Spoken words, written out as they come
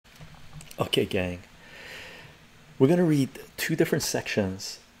Okay, gang, we're gonna read two different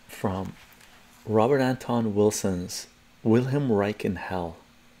sections from Robert Anton Wilson's Wilhelm Reich in Hell.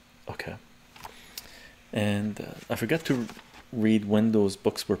 Okay, and I forgot to read when those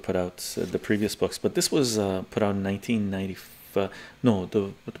books were put out, the previous books, but this was put out in 1995. No,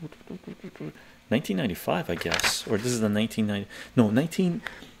 the 1995, I guess, or this is the 1990. No, 19.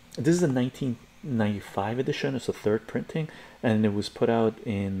 This is the 1995 edition. It's a third printing, and it was put out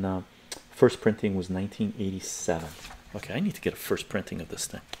in first printing was 1987. Okay, I need to get a first printing of this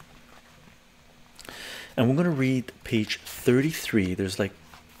thing, and we're going to read page 33. There's like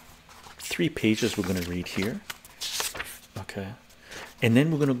 3 pages we're going to read here. Okay, and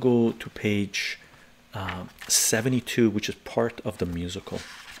then we're going to go to page 72, which is part of the musical.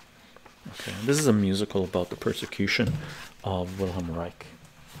 Okay, this is a musical about the persecution of Wilhelm Reich,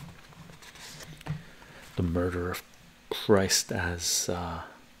 the murder of Christ, as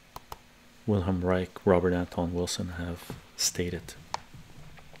Wilhelm Reich, Robert Anton Wilson have stated.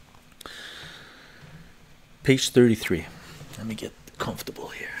 Page 33. Let me get comfortable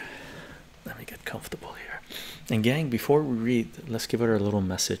here. Let me get comfortable here. And gang, before we read, let's give it our little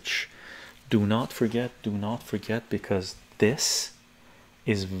message. Do not forget, because this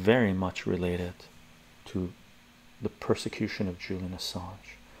is very much related to the persecution of Julian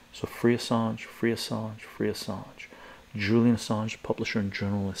Assange. So free Assange, free Assange, free Assange. Julian Assange, publisher and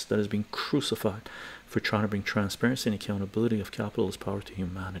journalist that is being crucified for trying to bring transparency and accountability of capitalist power to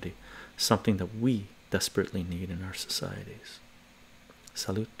humanity, something that we desperately need in our societies.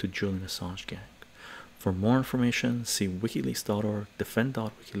 Salute to Julian Assange, gang. For more information, see wikileaks.org,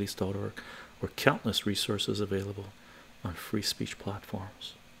 defend.wikileaks.org, or countless resources available on free speech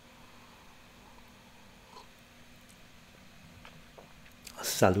platforms.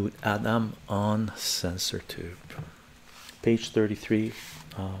 Salute Adam on CensorTube. Page 33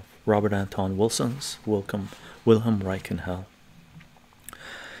 of Robert Anton Wilson's Wilhelm Reich in Hell.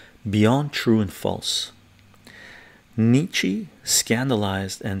 Beyond true and false. Nietzsche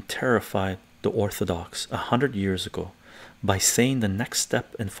scandalized and terrified the orthodox 100 years ago by saying the next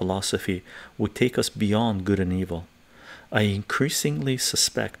step in philosophy would take us beyond good and evil. I increasingly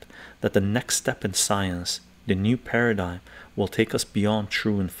suspect that the next step in science, the new paradigm, will take us beyond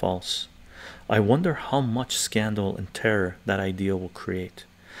true and false. I wonder how much scandal and terror that idea will create.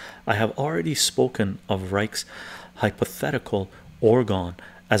 I have already spoken of Reich's hypothetical orgon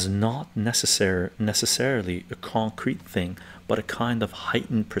as not necessarily a concrete thing, but a kind of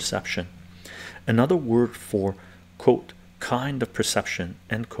heightened perception. Another word for, quote, kind of perception,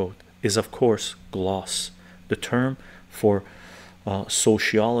 end quote, is of course gloss, the term for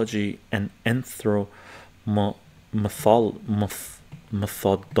sociology and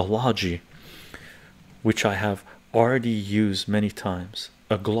methodology, which I have already used many times.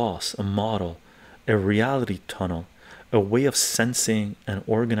 A gloss, a model, a reality tunnel, a way of sensing and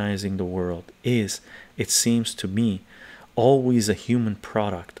organizing the world is, it seems to me, always a human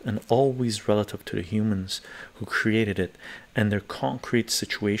product and always relative to the humans who created it and their concrete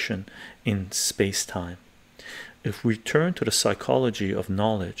situation in space-time. If we turn to the psychology of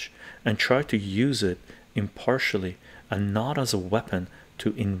knowledge and try to use it impartially and not as a weapon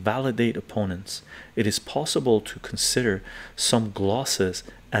to invalidate opponents, it is possible to consider some glosses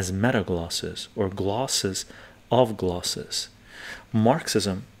as metaglosses or glosses of glosses.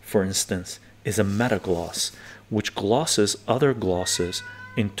 Marxism, for instance, is a metagloss which glosses other glosses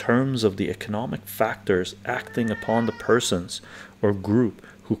in terms of the economic factors acting upon the persons or group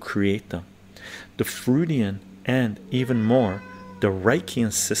who create them. The Freudian and even more the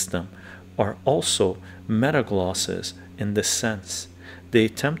Reichian system are also metaglosses in this sense. They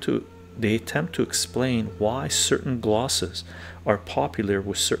attempt to explain why certain glosses are popular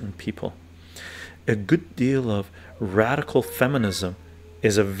with certain people. A good deal of radical feminism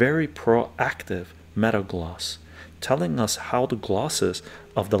is a very proactive metagloss, telling us how the glosses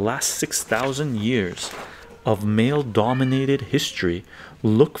of the last 6,000 years of male-dominated history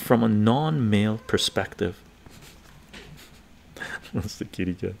look from a non-male perspective. That's the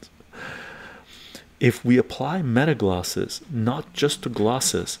kitty cats. If we apply metaglosses not just to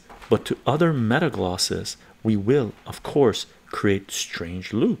glosses but to other metaglosses, we will, of course, create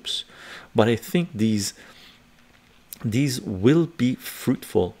strange loops. But I think these will be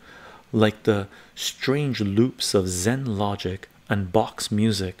fruitful, like the strange loops of Zen logic and Bach's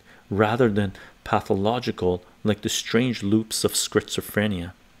music, rather than pathological like the strange loops of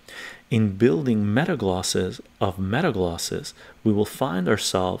schizophrenia. In building metaglosses of metaglosses, we will find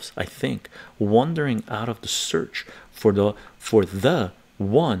ourselves, I think, wandering out of the search for the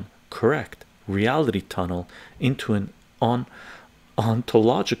one correct reality tunnel into an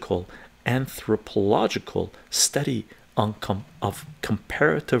ontological anthropological study of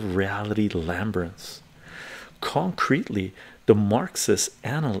comparative reality labyrinths. Concretely, the Marxist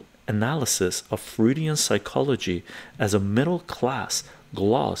analysis of Freudian psychology as a middle class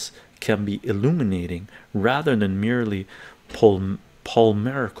gloss can be illuminating rather than merely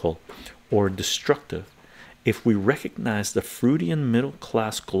polemical or destructive. If we recognize the Freudian middle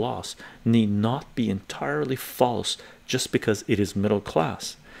class gloss need not be entirely false just because it is middle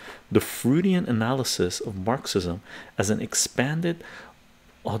class. The Freudian analysis of Marxism as an expanded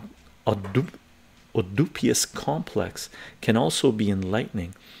Oedipus complex can also be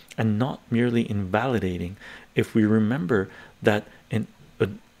enlightening and not merely invalidating if we remember that an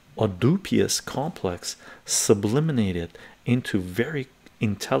Oedipus complex sublimated into very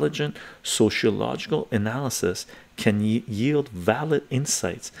intelligent sociological analysis can yield valid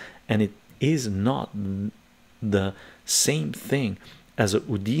insights, and it is not the same thing as a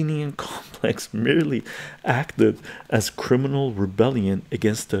Oedipus complex merely acted as criminal rebellion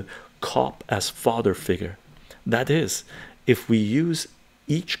against the cop as father figure. That is, if we use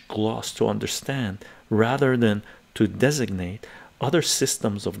each gloss to understand rather than to designate other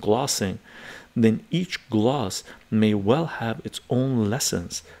systems of glossing, then each gloss may well have its own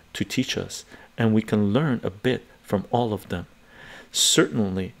lessons to teach us, and we can learn a bit from all of them.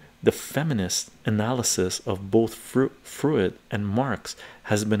 Certainly, the feminist analysis of both Freud and Marx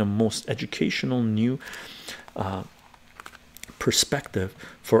has been a most educational new perspective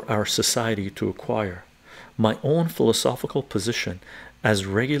for our society to acquire. My own philosophical position, as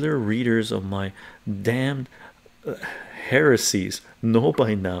regular readers of my damned heresies know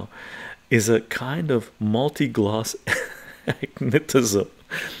by now, is a kind of multi-gloss agnetism,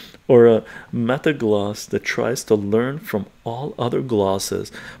 or a metagloss that tries to learn from all other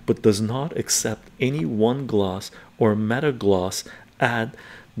glosses but does not accept any one gloss or metagloss add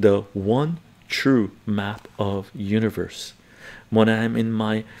the one true map of universe. When I am in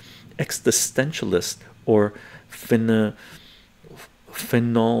my existentialist or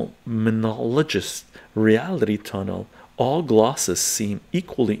phenomenologist reality tunnel, all glosses seem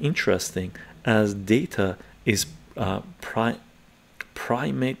equally interesting as data is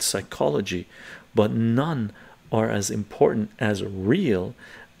primate psychology, but none are as important as real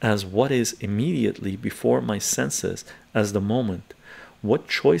as what is immediately before my senses as the moment, what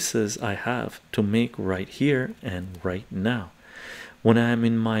choices I have to make right here and right now. When I am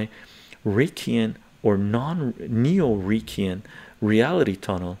in my Reichian or neo-Reichian reality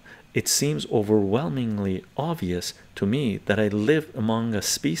tunnel, it seems overwhelmingly obvious to me that I live among a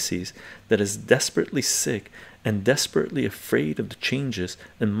species that is desperately sick and desperately afraid of the changes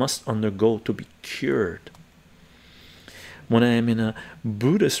and must undergo to be cured. When I am in a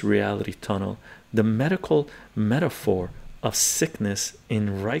Buddhist reality tunnel, the medical metaphor of sickness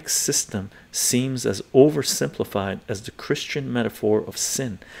in Reich's system seems as oversimplified as the Christian metaphor of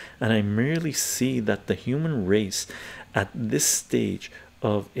sin, and I merely see that the human race at this stage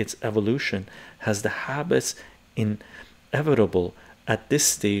of its evolution has the habits inevitable at this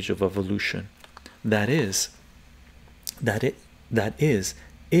stage of evolution. That is,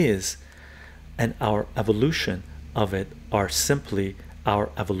 and our evolution of it are simply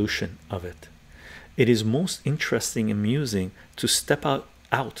our evolution of it. It is most interesting and amusing to step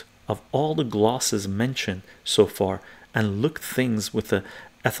out of all the glosses mentioned so far and look things with a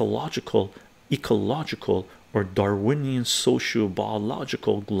ethological, ecological, or Darwinian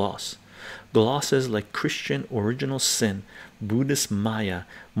socio-biological gloss. Glosses like Christian original sin, Buddhist Maya,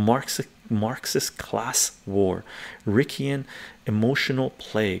 Marxist class war, Reichian emotional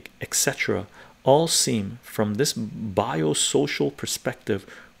plague, etc., all seem, from this biosocial perspective,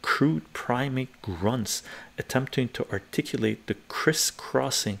 crude primate grunts attempting to articulate the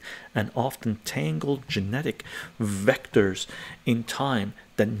crisscrossing and often tangled genetic vectors in time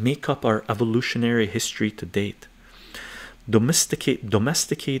that make up our evolutionary history to date.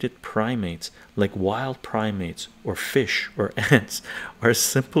 Domesticated primates like wild primates or fish or ants are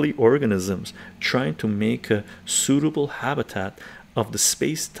simply organisms trying to make a suitable habitat of the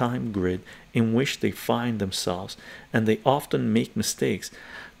space-time grid in which they find themselves, and they often make mistakes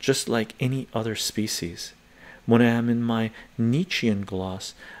just like any other species. When I am in my Nietzschean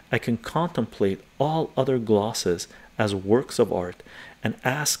gloss, I can contemplate all other glosses as works of art and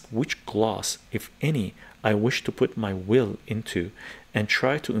ask which gloss, if any, I wish to put my will into and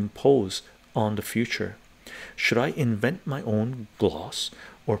try to impose on the future. Should I invent my own gloss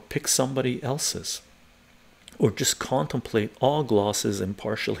or pick somebody else's, or just contemplate all glosses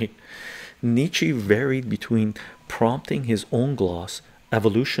impartially? Nietzsche varied between prompting his own gloss,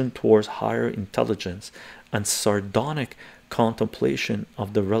 evolution towards higher intelligence, and sardonic contemplation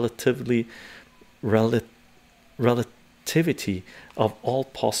of the relativity of all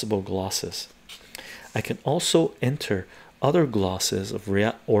possible glosses. I can also enter other glosses of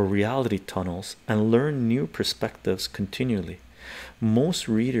reality tunnels and learn new perspectives continually. Most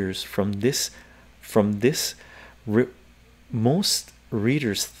readers most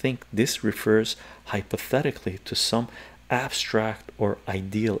readers think this refers hypothetically to some abstract or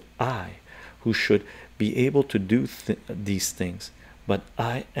ideal I who should be able to do these things, but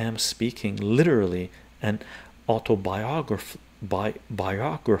I am speaking literally and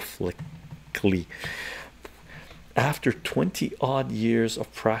autobiographically. After 20 odd years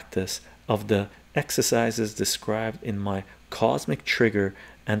of practice of the exercises described in my Cosmic Trigger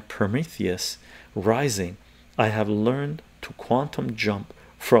and Prometheus Rising, I have learned to quantum jump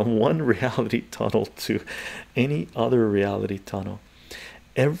from one reality tunnel to any other reality tunnel.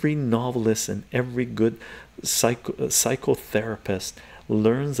 Every novelist and every good psychotherapist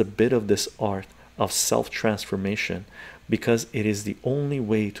learns a bit of this art of self-transformation because it is the only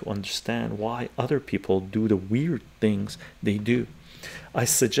way to understand why other people do the weird things they do. I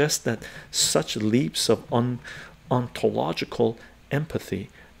suggest that such leaps of ontological empathy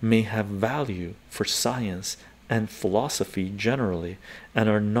may have value for science and philosophy generally, and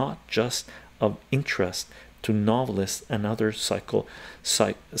are not just of interest to novelists and other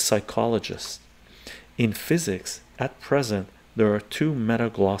psychologists. In physics, at present, there are two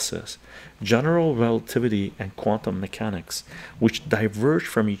metaglosses, general relativity and quantum mechanics, which diverge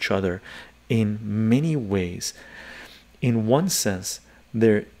from each other in many ways. In one sense,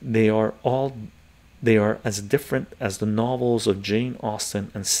 they are as different as the novels of Jane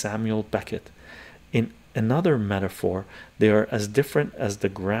Austen and Samuel Beckett. In another metaphor, they are as different as the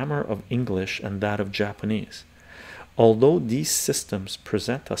grammar of English and that of Japanese. Although these systems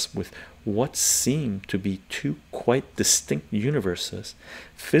present us with what seem to be two quite distinct universes,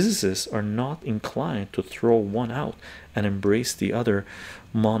 physicists are not inclined to throw one out and embrace the other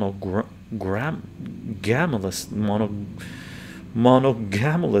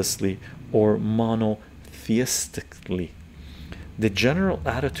monogamalously or monotheistically. The general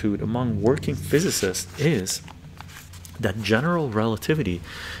attitude among working physicists is that general relativity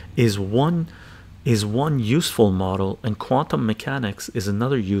is one useful model and quantum mechanics is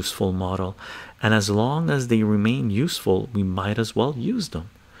another useful model, and as long as they remain useful, we might as well use them.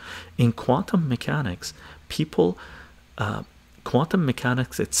 In quantum mechanics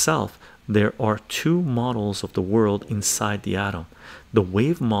itself, there are two models of the world inside the atom, the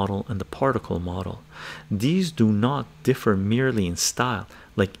wave model and the particle model. These do not differ merely in style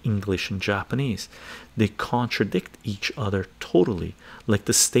like English and Japanese. They contradict each other totally, like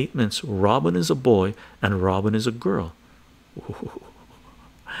the statements Robin is a boy and Robin is a girl.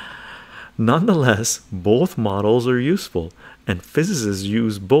 Nonetheless, both models are useful, and physicists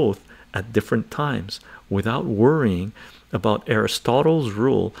use both at different times without worrying about Aristotle's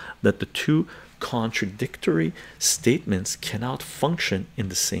rule that the two contradictory statements cannot function in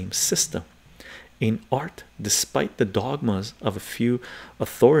the same system. In art, despite the dogmas of a few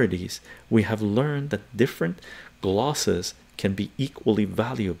authorities, we have learned that different glosses can be equally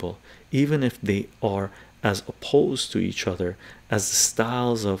valuable, even if they are as opposed to each other as the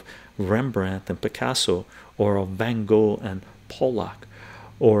styles of Rembrandt and Picasso, or of Van Gogh and Pollock,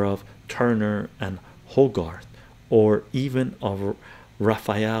 or of Turner and Hogarth, or even of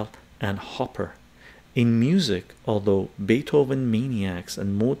Raphael and Hopper. In music, although Beethoven maniacs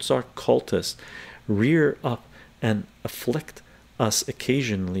and Mozart cultists rear up and afflict us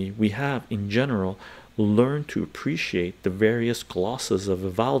occasionally, we have in general learned to appreciate the various glosses of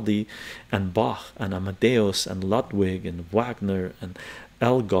Vivaldi and Bach and Amadeus and Ludwig and Wagner and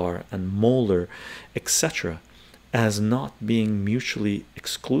Elgar and Mahler, etc., as not being mutually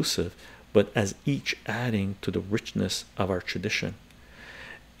exclusive, but as each adding to the richness of our tradition.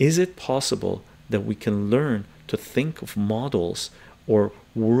 Is it possible that we can learn to think of models or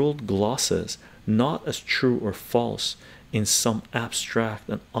world glosses not as true or false in some abstract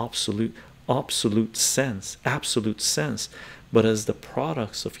and absolute sense, but as the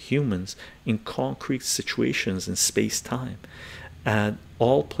products of humans in concrete situations in space-time, and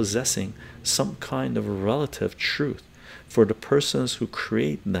all possessing some kind of relative truth for the persons who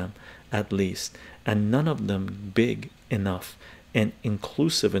create them at least, and none of them big enough and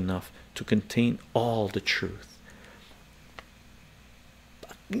inclusive enough to contain all the truth?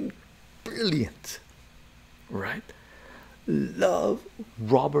 Fucking brilliant, right? Love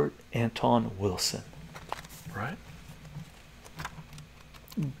Robert Anton Wilson, right?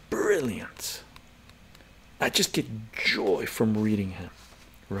 Brilliant. I just get joy from reading him,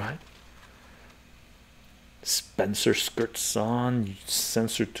 right? Spencer skirts on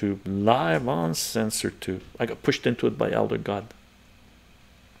Censor Tube, live on Censor Tube. I got pushed into it by Elder God.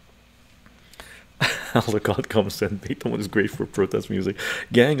 Elder God comes in. Beethoven is great for protest music.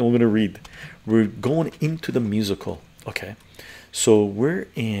 Gang, I'm gonna read. We're going into the musical. Okay, so we're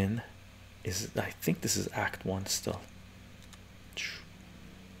in. I think this is Act 1 still.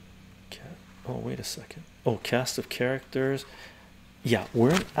 Oh, wait a second. Oh, cast of characters. Yeah, we're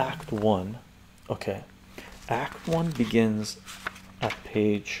in Act 1. Okay, Act 1 begins at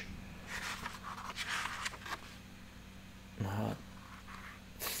page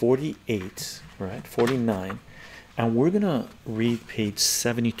 48, right? 49, and we're gonna read page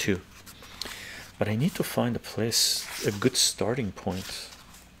 72. But I need to find a good starting point.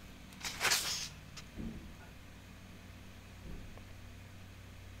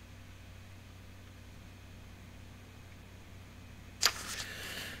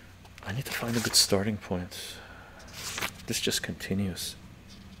 I need to find a good starting point. This just continues.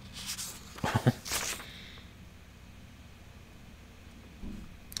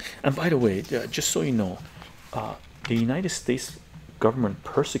 And by the way, just so you know, the United States government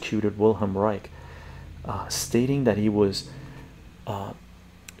persecuted Wilhelm Reich, stating that he was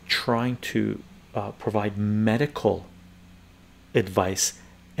trying to provide medical advice,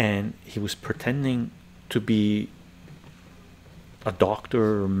 and he was pretending to be a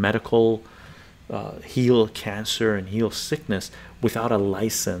doctor or medical, heal cancer and heal sickness without a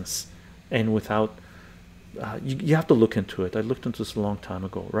license and without you have to look into it. I looked into this a long time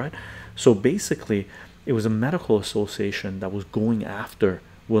ago, right? So basically it was a medical association that was going after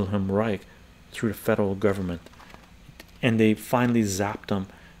Wilhelm Reich through the federal government, and they finally zapped him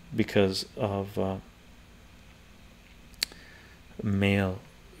because of mail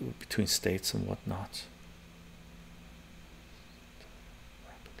between states and whatnot.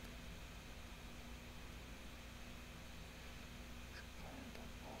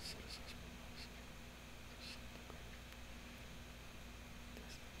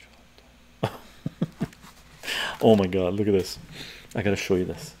 Oh my god, look at this. I gotta show you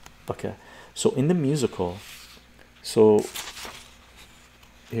this. Okay, so in the musical, so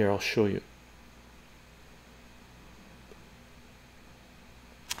here I'll show you.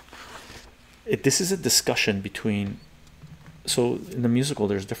 This is a discussion between, so in the musical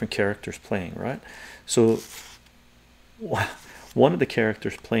there's different characters playing, right? So one of the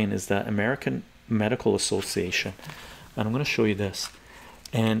characters playing is the American Medical Association, and I'm going to show you this.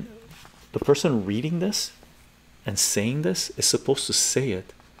 And the person reading this and saying this is supposed to say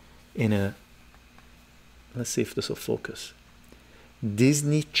it in a, let's see if this will focus,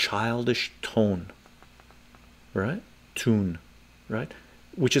 Disney childish tone, right? Tune, right?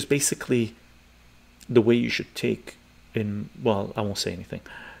 Which is basically the way you should take in, well, I won't say anything,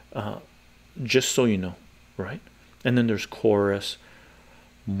 just so you know, right? And then there's chorus,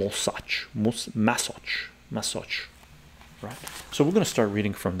 massage, right? So we're going to start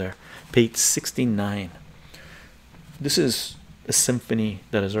reading from there, page 69. This is a symphony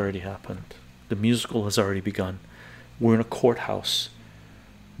that has already happened. The musical has already begun. We're in a courthouse.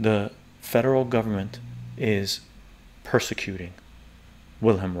 The federal government is persecuting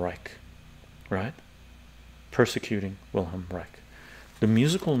Wilhelm Reich, right? Persecuting Wilhelm Reich. The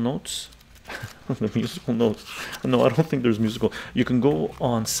musical notes, the musical notes. No, I don't think there's musical. You can go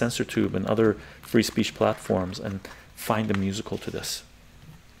on CensorTube and other free speech platforms and find the musical to this.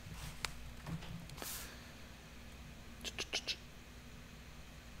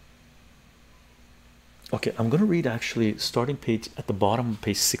 Okay, I'm going to read actually starting page at the bottom of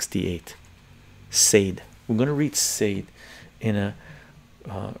page 68. Sade. We're going to read Sade in a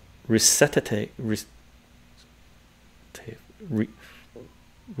recitative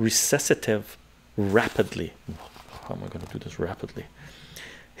rapidly. How am I going to do this rapidly?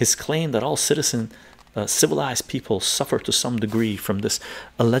 His claim that all civilized people suffer to some degree from this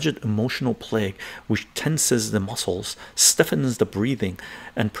alleged emotional plague, which tenses the muscles, stiffens the breathing,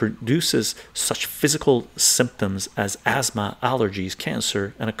 and produces such physical symptoms as asthma, allergies,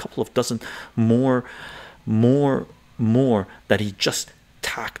 cancer, and a couple of dozen more that he just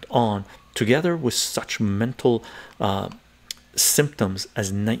tacked on, together with such mental symptoms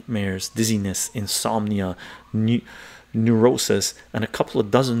as nightmares, dizziness, insomnia, neurosis, and a couple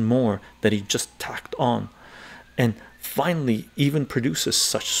of dozen more that he just tacked on, and finally even produces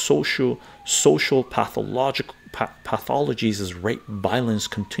such social pathological pathologies as rape, violence,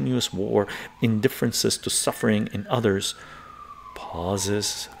 continuous war, indifferences to suffering in others.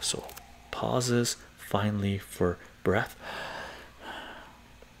 Pauses, so pauses finally for breath,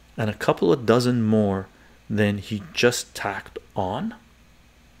 and a couple of dozen more than he just tacked on.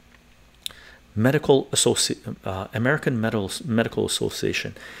 American Medical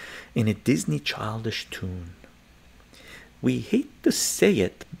Association, in a Disney childish tune. We hate to say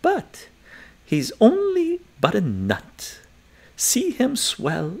it, but he's only but a nut. See him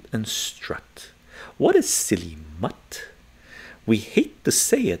swell and strut. What a silly mutt. We hate to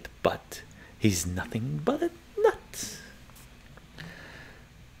say it, but he's nothing but a nut.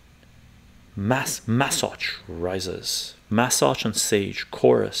 Massage rises. Massage and Sage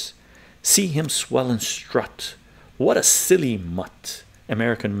chorus. See him swell and strut. What a silly mutt.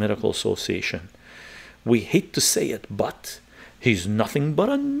 American Medical Association. We hate to say it, but he's nothing but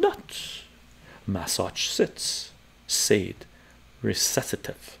a nut. Massage sits. Sade.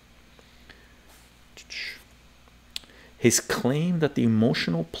 Recitative. His claim that the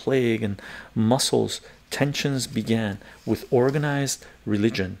emotional plague and muscles tensions began with organized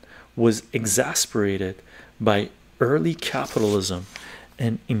religion was exasperated by early capitalism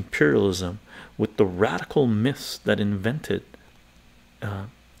and imperialism, with the radical myths that invented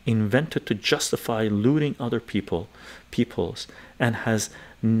to justify looting other peoples, and has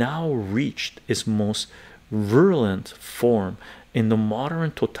now reached its most virulent form in the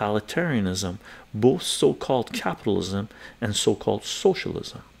modern totalitarianism, both so-called capitalism and so-called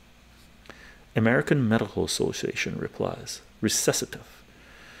socialism. American Medical Association replies, recitative.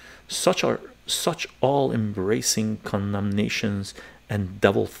 Such all-embracing condemnations and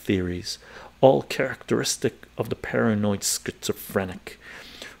devil theories, all characteristic of the paranoid schizophrenic,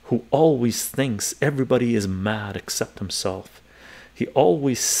 who always thinks everybody is mad except himself. He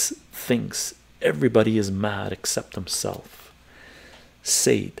always thinks everybody is mad except himself.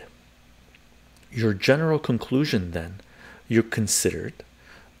 Sade. Your general conclusion, then, you considered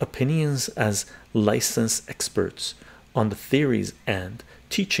opinions as licensed experts on the theories and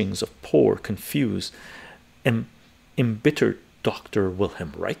teachings of poor, confused, and embittered Dr.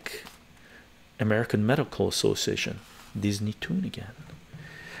 Wilhelm Reich. American Medical Association. Disney tune again.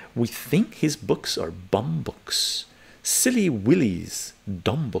 We think his books are bum books, silly willies,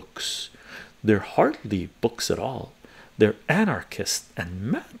 dumb books. They're hardly books at all. They're anarchist and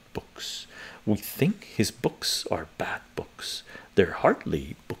mad books. We think his books are bad books. They're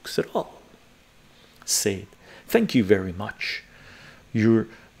hardly books at all. Sade. Thank you very much. Your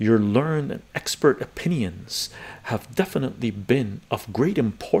learned and expert opinions have definitely been of great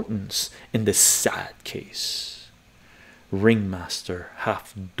importance in this sad case. Ringmaster,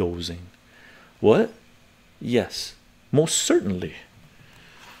 half dozing. What? Yes, most certainly.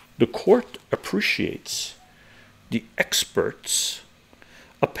 The court appreciates the experts'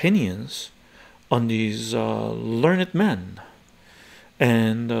 opinions on these learned men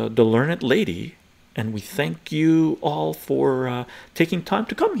and the learned lady, and we thank you all for taking time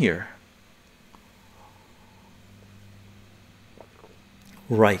to come here.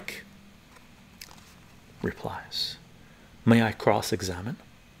 Reich replies, may I cross-examine?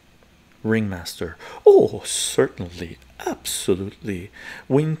 Ringmaster. Oh, certainly, absolutely.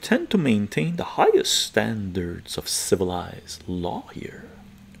 We intend to maintain the highest standards of civilized law here.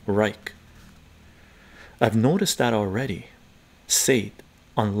 Reich. I've noticed that already. Sade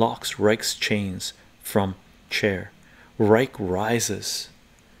unlocks Reich's chains from chair. Reich rises,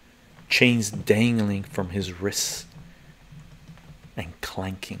 chains dangling from his wrists and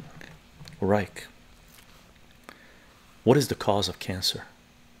clanking. Reich. What is the cause of cancer?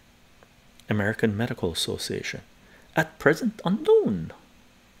 American Medical Association. At present unknown.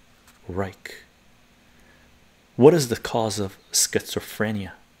 Reich. What is the cause of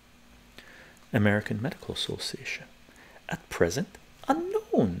schizophrenia? American Medical Association. At present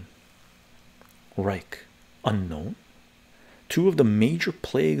unknown. Reich. Unknown? Two of the major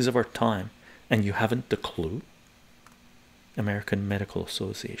plagues of our time, and you haven't the clue? American Medical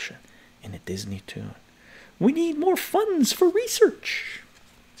Association. In a Disney tune. We need more funds for research.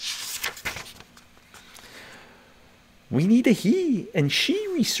 We need a he and she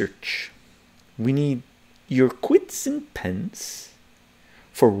research. We need your quits and pence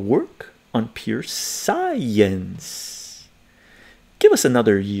for work on pure science. Give us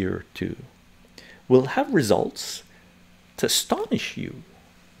another year or two. We'll have results to astonish you.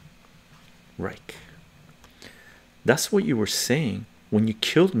 Reich. That's what you were saying when you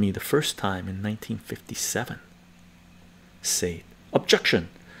killed me the first time in 1957. Sade. Objection.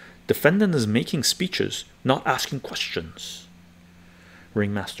 Defendant is making speeches, not asking questions.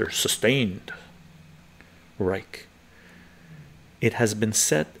 Ringmaster. Sustained. Reich. It has been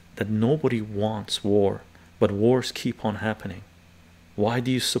said that nobody wants war, but wars keep on happening. Why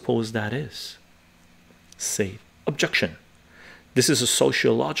do you suppose that is? Sade. Objection. This is a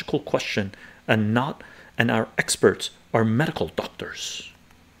sociological question, and our experts are medical doctors.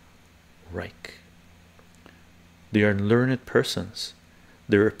 Reich. They are learned persons.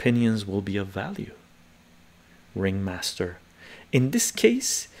 Their opinions will be of value. Ringmaster. In this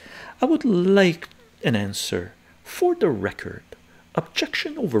case, I would like an answer. For the record,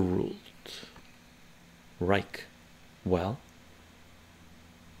 objection overruled. Reich. Well,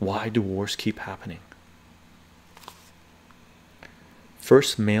 why do wars keep happening?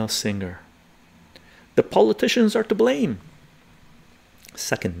 First male singer. The politicians are to blame.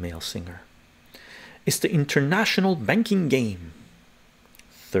 Second male singer. It's the international banking game.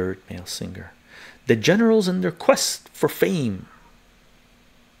 Third male singer. The generals and their quest for fame.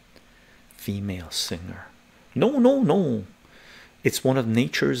 Female singer. No, no, no. It's one of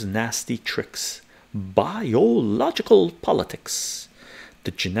nature's nasty tricks. Biological politics.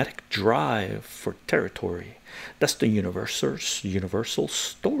 The genetic drive for territory. That's the universal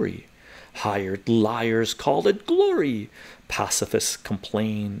story. Hired liars call it glory. Pacifists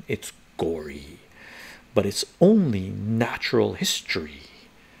complain it's gory. But it's only natural history.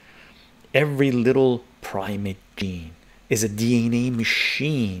 Every little primate gene is a DNA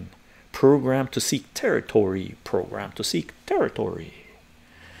machine, programmed to seek territory,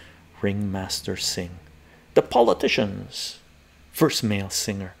 Ringmaster sing. The politicians. First male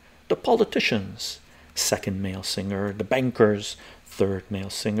singer. The politicians. Second male singer. The bankers. Third male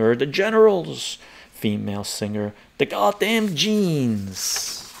singer. The generals. Female singer. The goddamn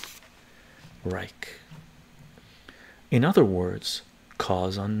genes. Reich. In other words,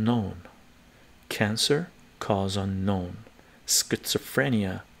 cause unknown. Cancer, cause unknown.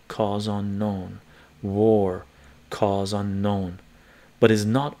 Schizophrenia, cause unknown. War, cause unknown. But is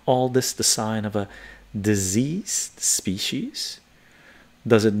not all this the sign of a diseased species?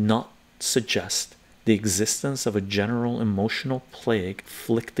 Does it not suggest the existence of a general emotional plague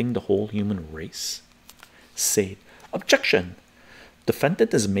afflicting the whole human race? Say, objection.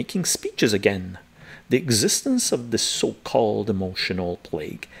 Defendant is making speeches again. The existence of this so-called emotional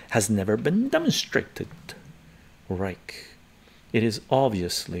plague has never been demonstrated. Reich. It is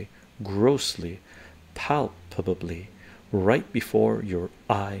obviously, grossly, palpably right before your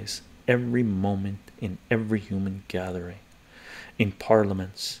eyes every moment in every human gathering, in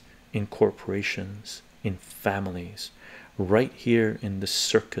parliaments, in corporations, in families, right here in the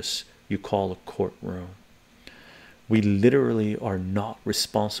circus you call a courtroom. We literally are not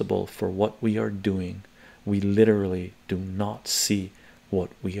responsible for what we are doing. We literally do not see what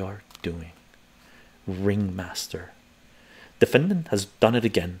we are doing. Ringmaster. Defendant has done it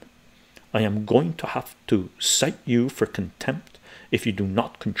again. I am going to have to cite you for contempt if you do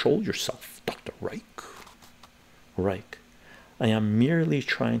not control yourself, Dr. Reich. Reich. I am merely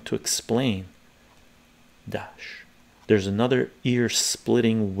trying to explain. Dash. There's another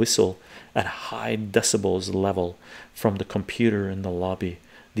ear-splitting whistle at high decibels level from the computer in the lobby.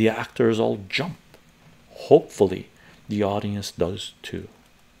 The actors all jump. Hopefully the audience does too.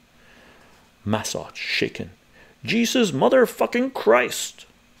 Massage shaken. Jesus motherfucking Christ.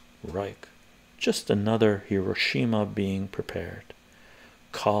 Reich. Just another Hiroshima being prepared.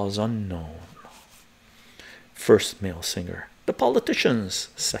 Cause unknown. First male singer. The politicians.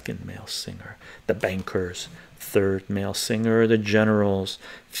 Second male singer. The bankers. Third male singer. The generals.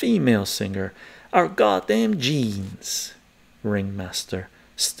 Female singer. Our goddamn genes. Ringmaster.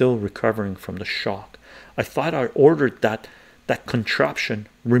 Still recovering from the shock. I thought I ordered that contraption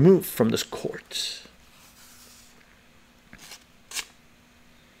removed from this court.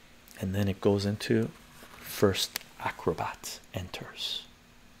 And then it goes into first acrobat enters.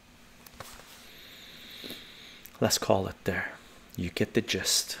 Let's call it there. You get the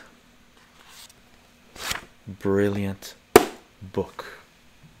gist. Brilliant book.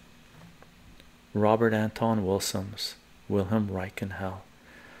 Robert Anton Wilhelm Reich in Hell.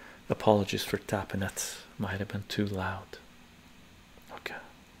 Apologies for tapping it. Might have been too loud. Okay.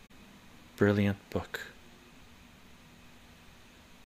 Brilliant book.